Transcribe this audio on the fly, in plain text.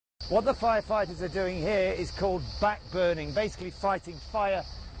What the firefighters are doing here is called backburning, basically fighting fire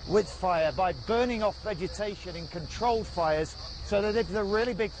with fire by burning off vegetation in controlled fires, so that if the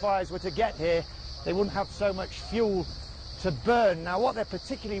really big fires were to get here, they wouldn't have so much fuel to burn. Now, what they're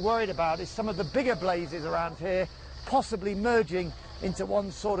particularly worried about is some of the bigger blazes around here possibly merging into one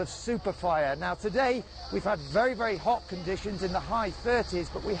sort of super fire. Now, today we've had very, very hot conditions in the high 30s,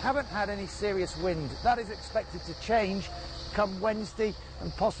 but we haven't had any serious wind. That is expected to change come Wednesday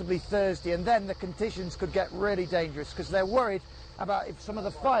and possibly Thursday, and then the conditions could get really dangerous because they're worried about if some of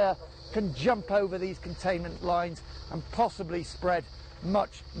the fire can jump over these containment lines and possibly spread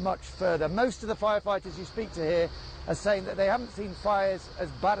much, much further. Most of the firefighters you speak to here are saying that they haven't seen fires as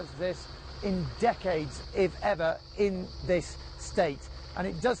bad as this in decades, if ever, in this state. And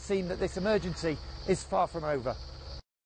it does seem that this emergency is far from over.